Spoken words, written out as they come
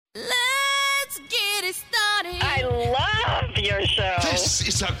This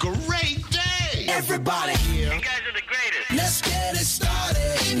is a great day. Everybody, You guys are the greatest. let's get it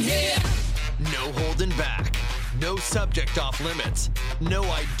started in here. No holding back. No subject off limits. No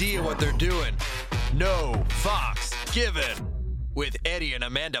idea what they're doing. No Fox given. With Eddie and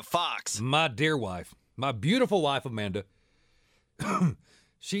Amanda Fox. My dear wife, my beautiful wife, Amanda,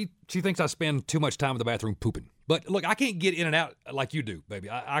 she thinks I spend too much time in the bathroom pooping. But look, I can't get in and out like you do, baby.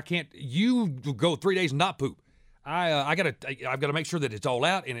 I can't. You go 3 days and not poop. I've got to make sure that it's all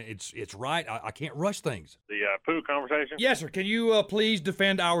out and it's right. I can't rush things. The poo conversation? Yes, sir. Can you please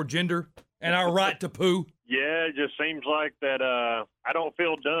defend our gender and our right to poo? Yeah, it just seems like that I don't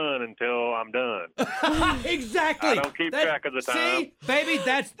feel done until I'm done. Exactly. I don't keep track of the time. See, baby,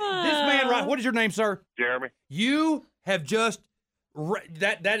 that's this man right. What is your name, sir? Jeremy? You have just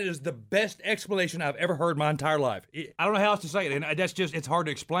that is the best explanation I've ever heard in my entire life. I don't know how else to say it, and that's just it's hard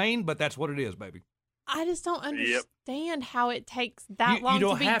to explain, but that's what it is, baby. I just don't understand how it takes that long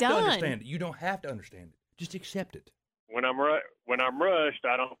to be done. You don't have to understand it. You don't have to understand it. Just accept it. When I'm rushed,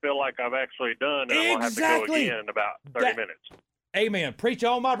 I don't feel like I've actually done, and I'm going to have to go again in about 30 minutes. Amen. Preach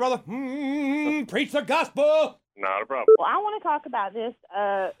on, my brother. Preach the gospel. Not a problem. Well, I want to talk about this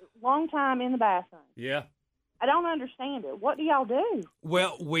long time in the bathroom. Yeah. I don't understand it. What do y'all do?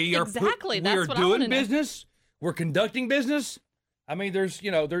 Well, we are doing business. We're conducting business. I mean, there's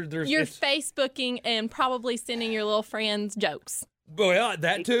You're Facebooking and probably sending your little friends jokes. Well,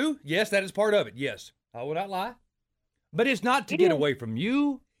 that too. Yes, that is part of it. Yes, I will not lie. But it's not to get away from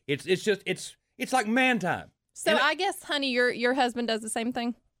you. It's just it's like man time. So I guess, honey, your husband does the same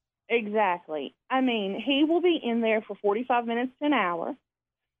thing. Exactly. I mean, he will be in there for 45 minutes to an hour.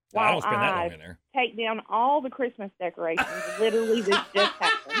 I don't spend that long in there. Take down all the Christmas decorations. Literally, this just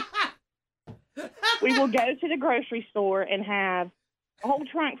happened. We will go to the grocery store and have a whole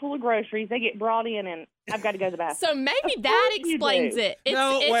trunk full of groceries. They get brought in, and I've got to go to the bathroom. So maybe that explains it.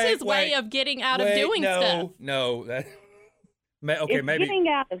 It's his way of getting out of doing stuff. No, that. Okay, it's maybe getting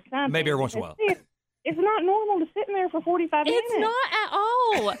out of something. Maybe every once in a while. It's not normal to sit in there for 45 minutes. It's not at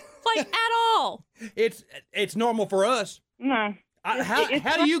all. Like, at all. It's normal for us. No.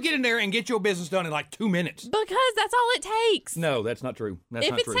 How do you get in there and get your business done in like 2 minutes? Because that's all it takes. No, that's not true.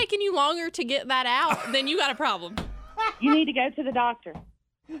 If it's taking you longer to get that out, then you got a problem. You need to go to the doctor.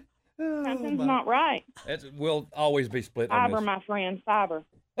 Something's not right. We'll always be split on Fiber, this. my friend, fiber.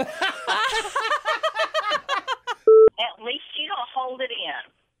 At least you don't hold it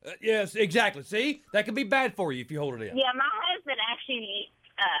in. Yes, exactly. See? That could be bad for you if you hold it in. Yeah, my husband actually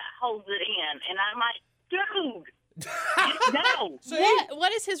holds it in, and I'm like, dude, no.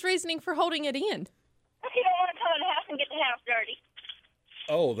 What is his reasoning for holding it in? He don't want to come in the house and get the house dirty.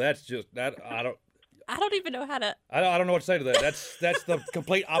 Oh, that's just that. I don't even know how to. I don't know what to say to that. That's the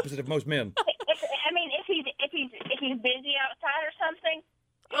complete opposite of most men. I mean, if he's busy outside or something.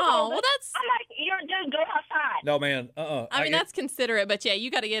 Oh, well, that's. I'm like, you're a dude, go outside. No, man. I mean, that's considerate, but yeah,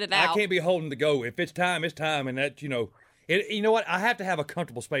 you got to get it out. I can't be holding to go. If it's time, it's time, and that you know what? I have to have a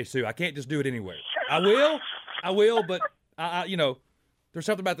comfortable space too. I can't just do it anywhere. I will, but I there's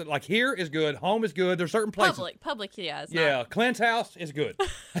something about that. Like here is good, home is good. There's certain places. Public, yeah. Yeah, Clint's house is good.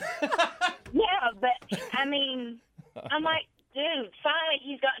 Yeah, but I mean, I'm like, dude, finally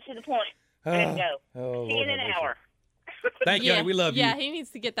he's got to the point. Let's go. See you in an hour. Thank you, honey. We love you. Yeah, he needs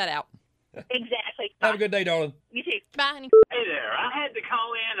to get that out. Exactly. Have a good day, darling. You too. Bye, honey. Hey there. I had to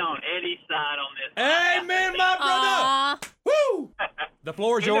call in on Eddie's side on this. Amen, my brother. Woo! The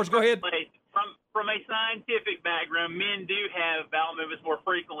floor is yours. Go ahead. From a scientific background, men do have bowel movements more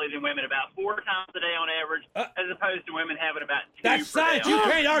frequently than women, about 4 times a day on average, as opposed to women having about 2 That's per science. day. You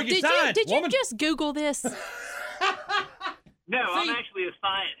can't argue science. Did you just Google this? No, I'm actually a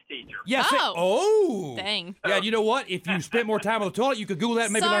science teacher. Yes. Oh. Dang. Yeah, you know what? If you spent more time on the toilet, you could Google that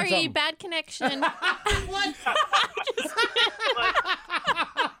and maybe learn something. Sorry, bad connection.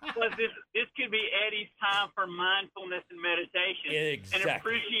 Plus, this could be Eddie's time for mindfulness and meditation. Exactly. And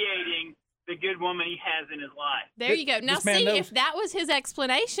appreciating the good woman he has in his life. There you go. Now, see, if that was his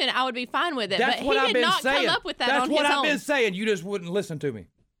explanation, I would be fine with it. That's but what he I've did been not saying. come up with that That's on what his I've own. been saying. You just wouldn't listen to me.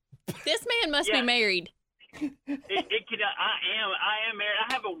 This man must be married. I am married.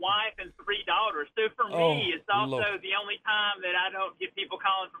 I have a wife and 3 daughters. So for me, it's also the only time that I don't get people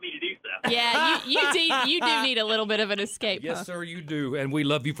calling for me to do so. Yeah, you do need a little bit of an escape. Yes, sir, you do. And we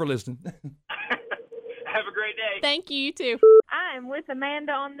love you for listening. Have a great day. Thank you, you too. I am with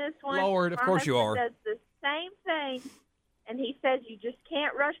Amanda on this one. Lord, of course you are. Does the same thing and he says you just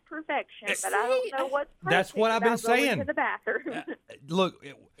can't rush perfection. But I don't know what's perfect. That's what I've been saying. To the bathroom. Look,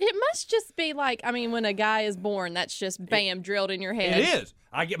 it must just be like, I mean, when a guy is born, that's just bam, drilled in your head. It is.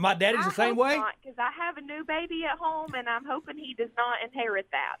 I get my daddy's the same way. Because I have a new baby at home, and I'm hoping he does not inherit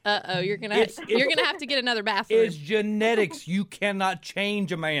that. Uh-oh, you're gonna have to get another bathroom. It's genetics. You cannot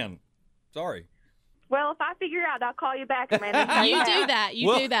change a man. Sorry. Well, if I figure it out, I'll call you back, Amanda. You do that.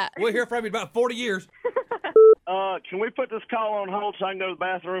 You do that. We'll hear from you in about 40 years. Can we put this call on hold so I can go to the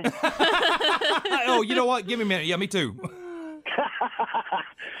bathroom? Oh, you know what? Give me a minute. Yeah, me too.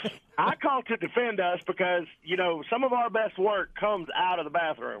 I call to defend us because, some of our best work comes out of the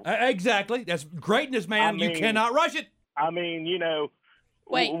bathroom. Exactly. That's greatness, man. You cannot rush it. I mean,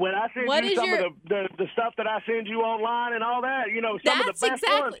 Wait, when I send what you is some your... of the stuff that I send you online and all that, some of the best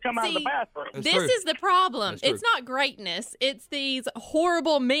ones come out of the bathroom. This is the problem. It's not greatness. It's these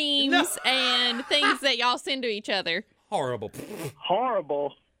horrible memes and things that y'all send to each other. Horrible.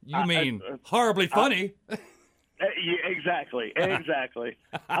 Horrible. You mean horribly funny. Yeah, exactly.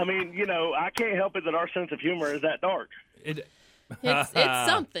 I mean, I can't help it that our sense of humor is that dark. It's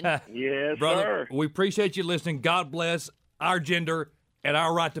something. Yes, brother, sir. We appreciate you listening. God bless our gender and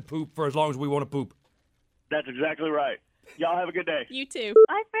our right to poop for as long as we want to poop. That's exactly right. Y'all have a good day. You too.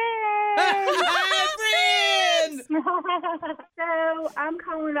 Bye, friends. Hi, friends. So I'm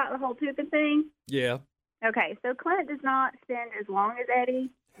calling about the whole pooping thing. Yeah. Okay, so Clint does not spend as long as Eddie.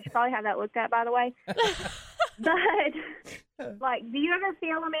 You should probably have that looked at, by the way. But, do you ever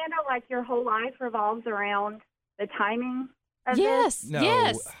feel, Amanda, like your whole life revolves around the timing of this? No.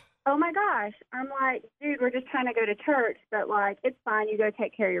 Yes. Oh, my gosh. I'm like, dude, we're just trying to go to church, but, it's fine. You go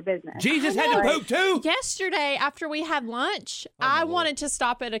take care of your business. Jesus had to poop, too. Yesterday, after we had lunch, I wanted to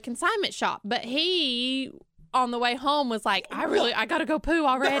stop at a consignment shop, but he, on the way home, was like, I got to go poo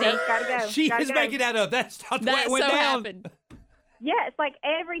already. Gotta go. She is making that up. That's not the way it went down. Happened. Yeah, it's like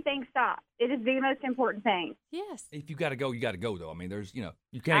everything stops. It is the most important thing. Yes. If you got to go, you got to go, though. I mean, there's, you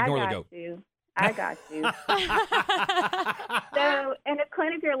can't ignore the go. I got you. So, and if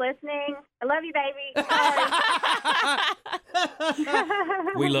Clint, if you're listening, I love you, baby.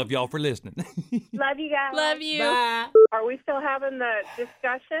 We love y'all for listening. Love you guys. Love you. Bye. Are we still having the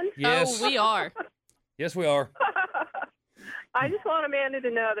discussion? Yes. Oh, we are. Yes, we are. I just want Amanda to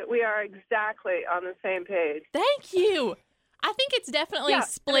know that we are exactly on the same page. Thank you. I think it's definitely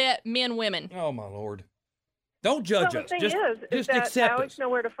split men, women. Oh, my Lord. Don't judge us. The thing is that accept I always us. know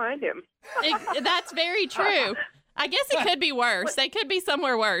where to find him. That's very true. I guess it could be worse. They could be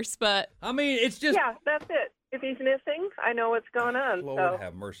somewhere worse, but... I mean, it's just... Yeah, that's it. If he's missing, I know what's going on. Lord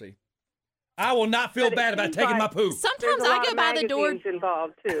have mercy. I will not feel bad about taking my poo. Sometimes I go by the door... There's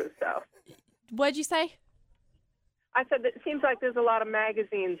involved, too, so... What'd you say? I said that it seems like there's a lot of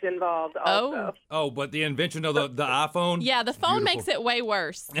magazines involved also. Oh, but the invention of the iPhone? Yeah, the phone makes it way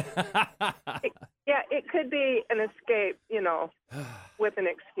worse. It could be an escape, with an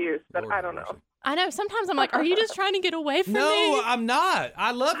excuse, but Lord I don't know. I know. Sometimes I'm like, are you just trying to get away from me? No, I'm not.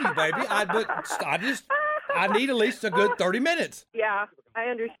 I love you, baby. I need at least a good 30 minutes. Yeah, I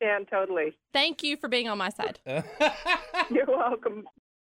understand totally. Thank you for being on my side. You're welcome.